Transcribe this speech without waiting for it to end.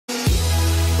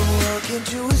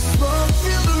Can't you smoke,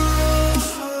 feel the room?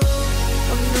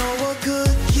 I know what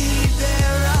could keep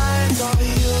their eyes off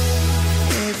you.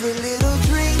 Every little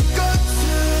drink or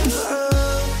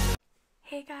two.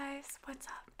 Hey guys, what's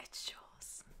up? It's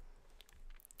Jules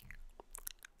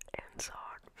and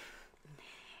Saud.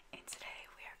 And today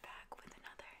we are back with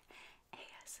another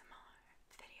ASMR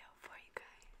video for you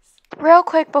guys. Real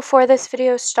quick before this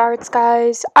video starts,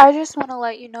 guys, I just want to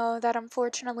let you know that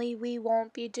unfortunately we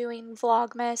won't be doing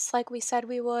Vlogmas like we said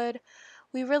we would.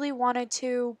 We really wanted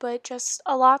to, but just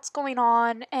a lot's going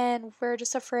on and we're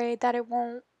just afraid that it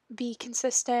won't be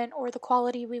consistent or the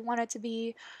quality we want it to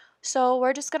be. So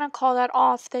we're just going to call that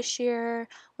off this year.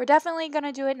 We're definitely going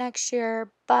to do it next year,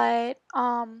 but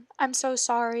I'm so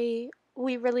sorry.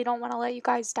 We really don't want to let you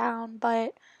guys down,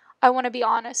 but I want to be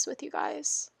honest with you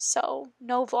guys. So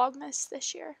no Vlogmas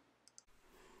this year.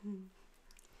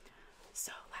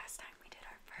 So last time we did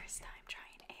our first time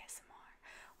trying ASMR.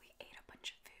 We ate a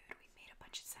bunch of food, we made a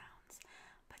bunch of sounds,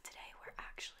 but today we're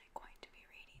actually going to be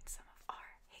reading some of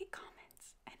our hate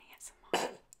comments and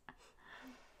ASMR.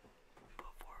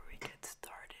 Before we get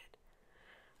started,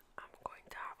 I'm going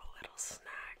to have a little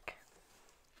snack.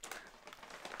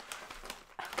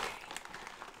 Okay.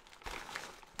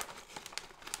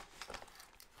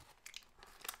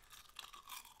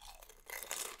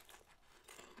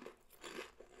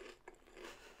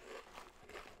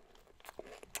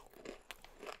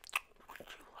 Would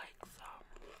you like some?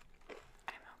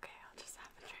 I'm okay, I'll just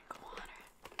have a drink of water.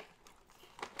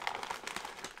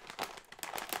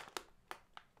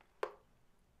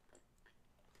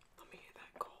 Let me hear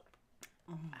that gulp.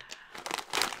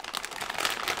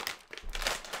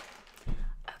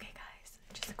 Okay guys,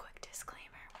 just a quick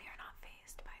disclaimer, we are not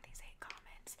fazed by these hate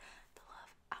comments. The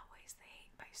love outweighs the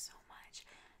hate by so much,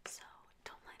 so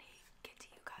don't let hate get to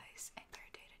you guys in your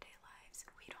day-to-day lives.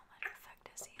 We don't let it affect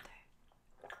us either.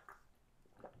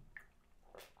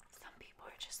 Some people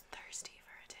are just thirsty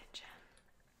for attention.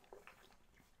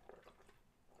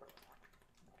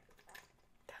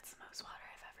 That's the most water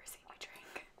I've ever seen you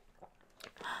drink.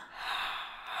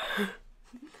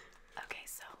 Okay,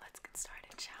 so let's get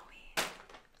started, shall we?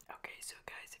 Okay, so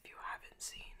guys, if you haven't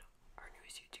seen our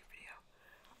newest YouTube video,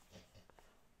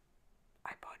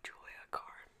 I bought Julia a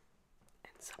car,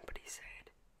 and somebody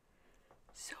said,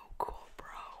 "So cool,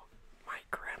 bro. My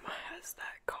grandma has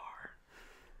that car."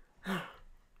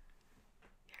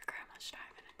 Your grandma's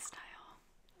driving in style.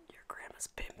 Your grandma's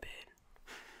pimpin'.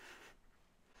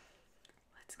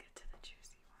 Let's get to the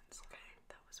juicy ones. Okay.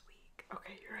 That was weak.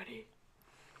 Okay, you ready?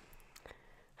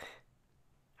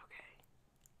 Okay.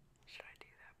 Should I do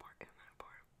that part and that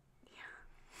part? Yeah.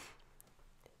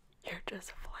 You're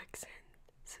just flexing.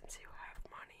 Since you have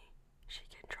money, she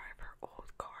can drive her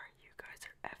old car. You guys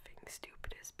are effing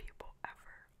stupidest people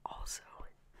ever. Also,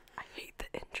 I hate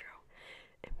the intro.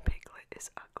 And Piglet is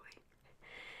ugly.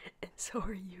 And so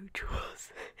are you,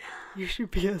 Jules. You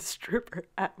should be a stripper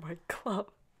at my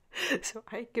club so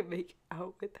I can make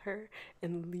out with her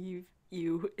and leave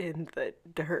you in the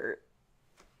dirt.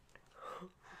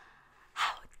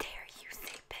 How dare you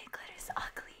say Piglet is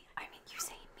ugly? I mean, you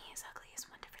saying me is ugly is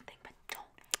one different thing, but don't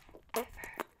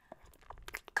ever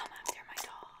come after my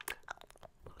dog.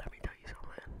 Let me tell you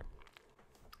something.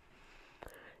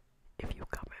 If you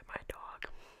come at my dog,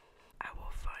 I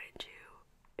will find you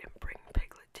and bring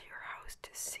Piglet to your house to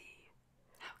see.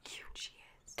 How cute she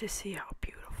is. To see how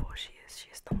beautiful she is. She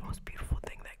is the most beautiful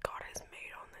thing that God has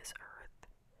made on this earth.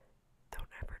 Don't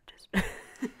ever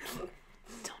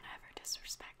Don't ever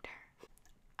disrespect her.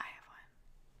 I have one.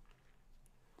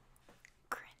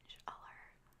 Cringe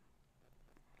alert.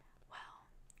 Well,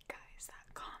 guys, that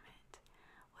comment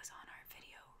was on our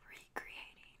video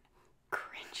recreating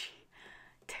cringy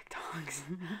TikToks.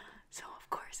 So of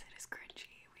course it is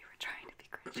cringy. We were trying to be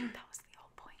cringy. That was the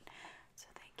whole point. So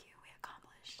thank you. We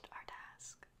accomplished our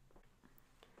task.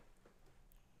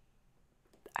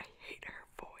 I hate her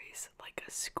voice like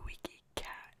a squeaky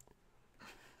cat.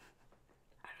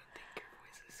 I don't think your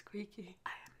voice is squeaky.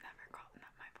 I have never called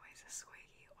my voice a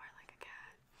squeaky or like a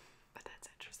cat, but that's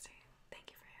interesting. Thank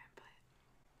you for your input.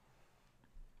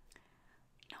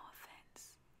 No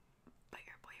offense, but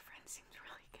your boyfriend seems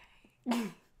really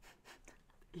gay.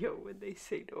 Yo, when they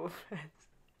say no offense,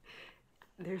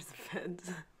 there's offense.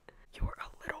 You're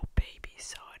a little baby,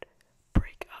 Saud.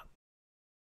 Break up.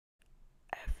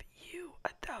 F you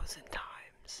 1,000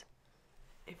 times.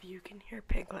 If you can hear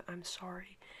Piglet, I'm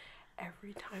sorry.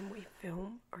 Every time we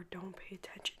film or don't pay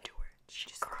attention to her, she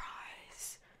just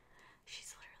cries.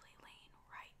 She's literally laying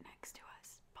right next to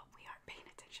us, but we aren't paying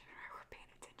attention to her. We're paying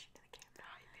attention to the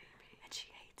camera. Hi, baby. And she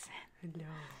hates it.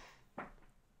 Hello.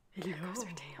 There goes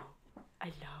her tail. I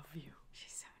love you.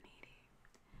 She's so needy.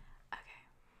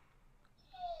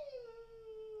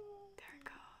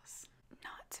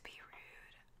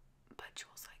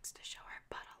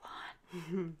 I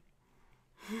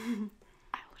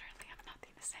literally have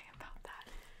nothing to say about that.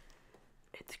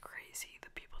 It's crazy, the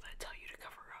people that tell you to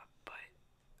cover up, but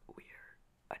we're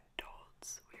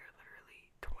adults. We are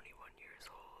literally 21 years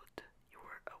old. You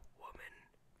are a woman,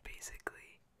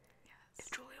 basically. Yes.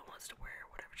 If Julia wants to wear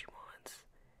whatever she wants.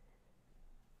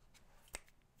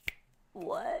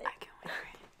 What? I can wear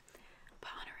it.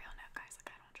 But on a real note, guys, like,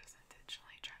 I don't just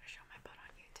intentionally try to show my butt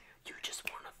on YouTube. You just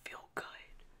want to feel good.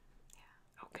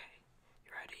 Yeah. Okay,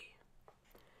 you ready?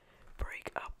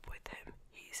 Break up with him.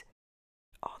 He's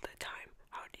all the time.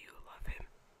 How do you love him?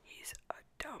 He's a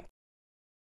dump.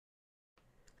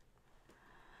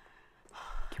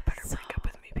 You better break up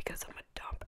with me because I'm a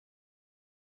dump.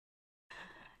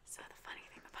 So the funny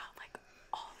thing about, like,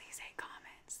 all these hate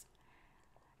comments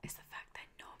is the fact that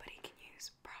nobody can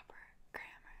use proper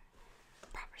grammar,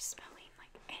 proper spelling,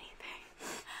 like anything.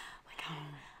 Like, how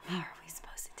are we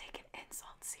supposed to take an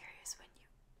insult serious when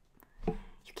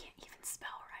you can't even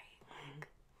spell right? Like,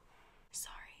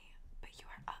 sorry, but you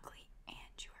are ugly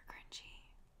and you are cringy.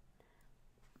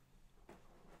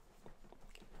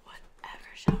 Whatever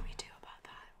shall we do about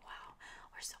that? Wow,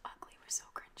 we're so ugly, we're so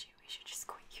cringy. We should just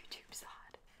quit YouTube,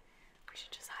 Saud. We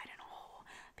should just hide in a hole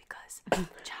because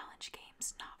challenge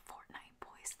games, not Fortnite.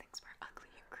 Boys thinks we're ugly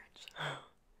and cringy.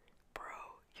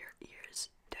 Bro, your ears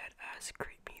dead ass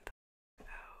creep me the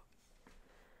out.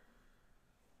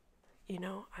 You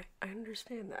know, I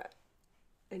understand that.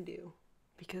 I do.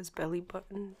 Because belly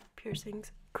button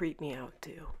piercings creep me out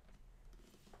too.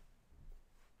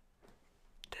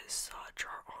 Does Saud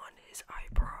draw on his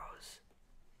eyebrows?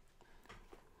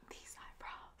 These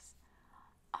eyebrows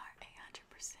are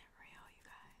 100% real, you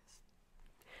guys.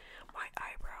 My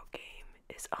eyebrow game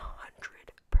is 100%.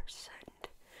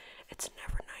 It's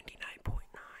never 99.9.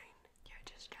 You're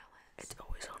just jealous. It's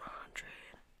always on 100.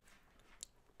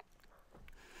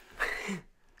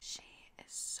 She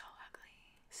is so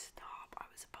ugly. Stop, I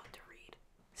was about to read.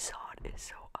 Saud is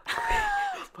so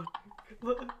ugly.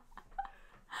 Look. Oh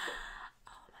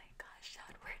my gosh,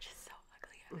 Saud, we're just so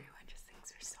ugly. Everyone just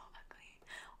thinks we're so ugly.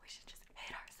 We should just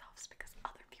hate ourselves because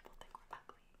other people think we're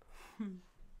ugly.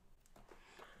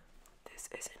 This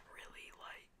isn't really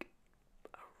like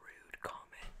a rude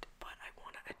comment, but I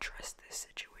want to address this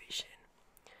situation.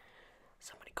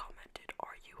 Somebody commented,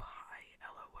 "Are you high?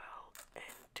 LOL."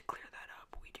 And to clear that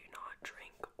up, we do not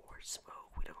drink or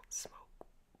smoke. We don't smoke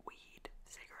weed,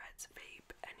 cigarettes,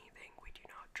 vape, anything. We do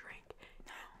not drink.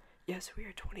 No. Yes, we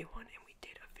are 21 and we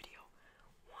did a video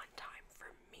one time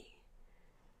for me.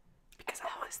 Because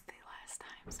that was the last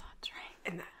time Saud drank.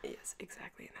 And that, yes,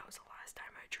 exactly. And that was the last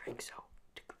time I drank. So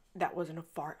that wasn't a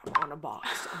fart on a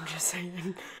box. I'm just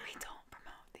saying. We don't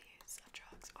promote the use of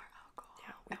drugs or alcohol.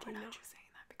 Yeah, we and do we're not. not just saying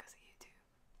that because of YouTube.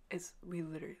 We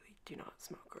literally do not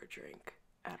smoke or drink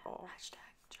at all.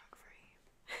 Hashtag drug free.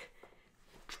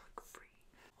 Drug free.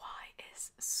 Why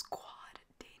is Squad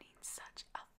dating such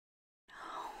a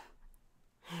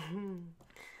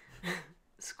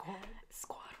Squad.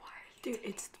 Squad? Why are you Dude,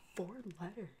 dating it's 4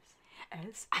 letters.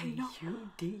 I know.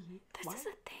 SAUD. This Why? is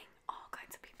a thing. All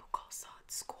kinds of people call Saud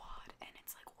Squad, and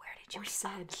it's like, where did you Or get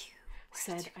said. a Q? Where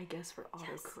Said, did you- I guess, for Yes.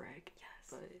 autocorrect.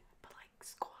 Yes. But like,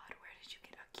 Squad, where did you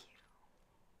get a Q?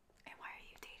 And why are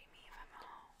you dating me if I'm a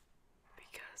hoe?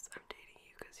 because I'm dating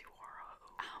you because you are a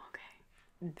hoe. Oh, okay.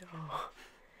 No.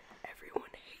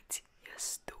 Everyone hates you,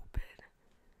 stupid.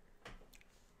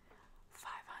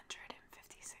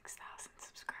 556,000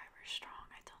 subscribers strong.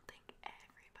 I don't think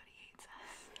everybody hates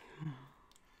us.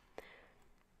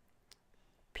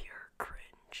 Pure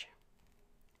cringe.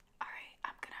 Alright,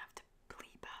 I'm gonna have to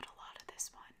bleep out a lot of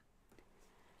this one.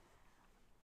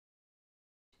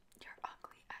 You're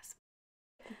ugly as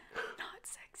not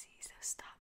sexy, so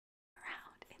stop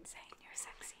around and saying you're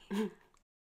sexy.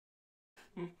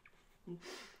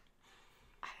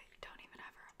 I don't even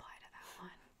ever reply to that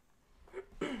one.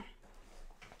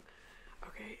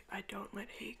 Okay, I don't let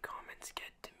hate comments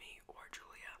get to me or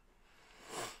Julia.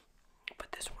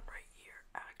 But this one right here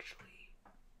actually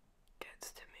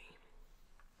gets to me.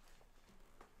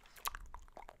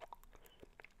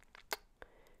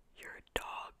 Your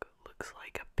dog looks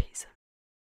like a piece of...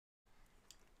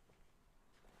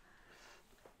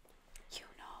 You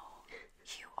know,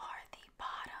 you are the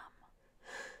bottom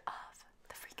of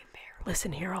the freaking barrel.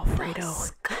 Listen here, Alfredo. The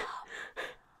scum.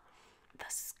 The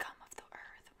scum of the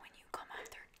earth when you come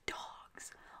after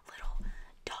dogs, little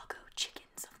doggo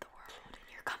chickens of the world, and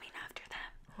you're coming after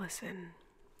them. Listen,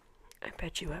 I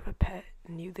bet you have a pet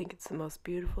and you think it's the most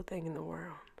beautiful thing in the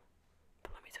world.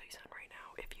 But let me tell you something right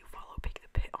now. If you follow Pick the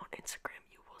Pit on Instagram,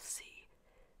 you will see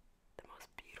the most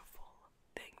beautiful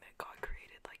thing that God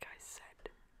created, like I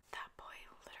said. That boy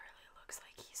literally looks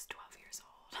like he's 12 years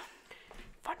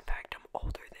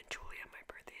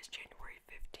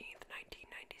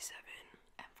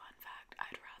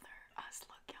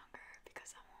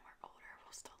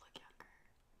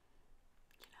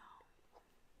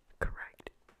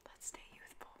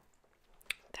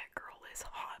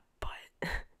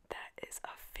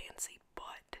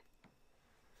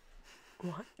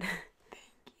What?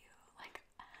 Thank you. Like,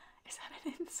 is that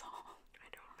an insult? I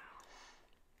don't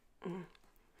know.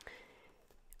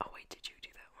 Oh wait, did you do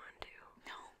that one too?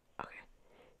 No. Okay.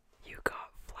 You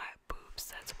got flat boobs,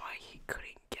 that's why he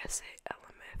couldn't guess it,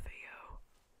 LMFAO.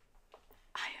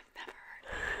 I have never heard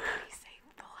anybody say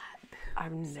flat boobs.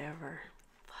 I've never.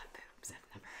 Flat boobs, I've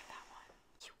never heard that one.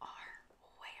 You are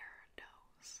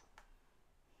weirdos.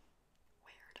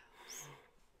 Weirdos.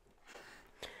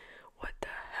 What the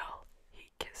hell? He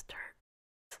kissed her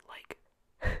like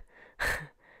her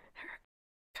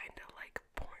kinda like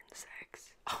porn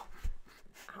sex. Oh.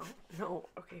 Oh no.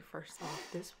 Okay, first off,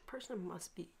 this person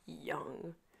must be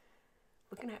young.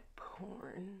 Looking at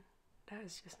porn. That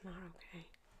is just not okay.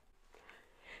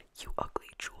 You ugly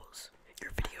Jules.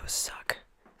 Your videos suck.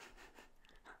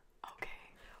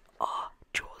 Okay. Oh,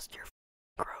 Jules, you're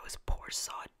gross. Poor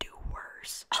Saud, do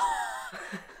worse.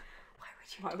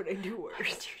 Why would I do worse? Why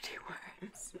would you do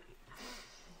worse?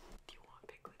 Do you want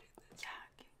Piglet in this? Yeah,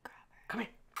 you grab her. Come here.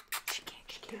 She can't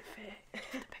get fit.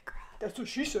 the big grab. That's what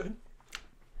she said.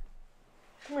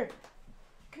 Come here.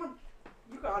 Come on.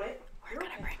 You got it. We're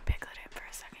gonna bring Piglet in for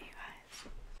a second, you guys.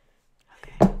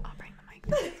 Okay, I'll bring the mic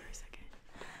down for a second.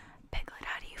 Piglet,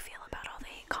 how do you feel about all the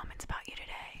hate comments about you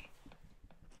today?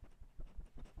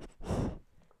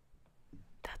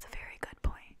 That's a very good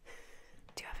point.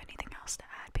 Do you have anything else to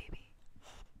add, baby?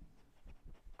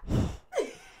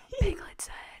 Piglet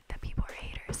said that people are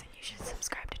haters and you should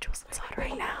subscribe to Jules Saud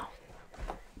right now.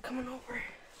 Come on over.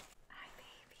 Hi,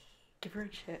 baby. Give her a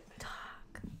chip.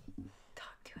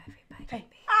 Talk to everybody, Hey.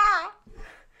 baby.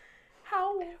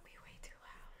 How? It'll be way too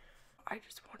loud. I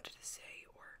just wanted to say,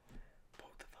 or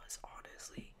both of us,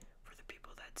 honestly, for the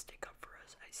people that stick up for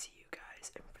us, I see you guys,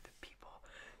 and for the people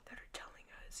that are telling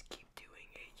us, keep doing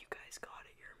it, you guys got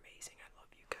it, you're amazing, I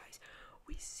love you guys.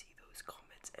 We see those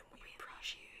comments and we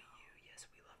appreciate you. Yes,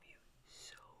 we love you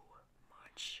so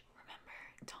much. Remember,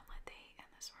 don't let the hate in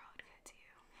this world get to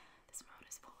you. This world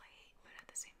is full of hate, but at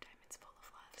the same time it's full of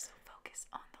love, so focus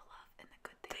on the love and the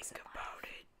good things Think in about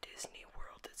life. it. Disney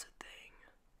World is a thing.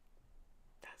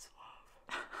 That's love.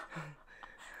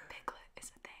 Piglet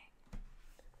is a thing.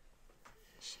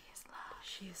 She is love.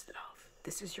 She is love.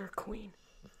 This is your queen.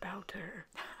 Bow to her.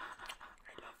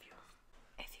 I love you.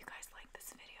 If you guys like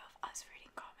this video of us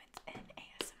reading comments and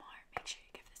ASMR, make sure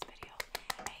you give this video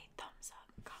a thumbs up,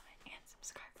 comment, and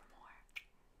subscribe for more.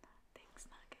 Thanks,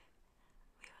 Nugget.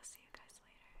 We will see you guys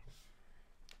later.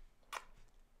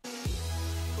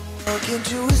 Walk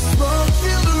into a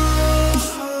smoke-filled room.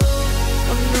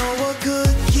 I know what good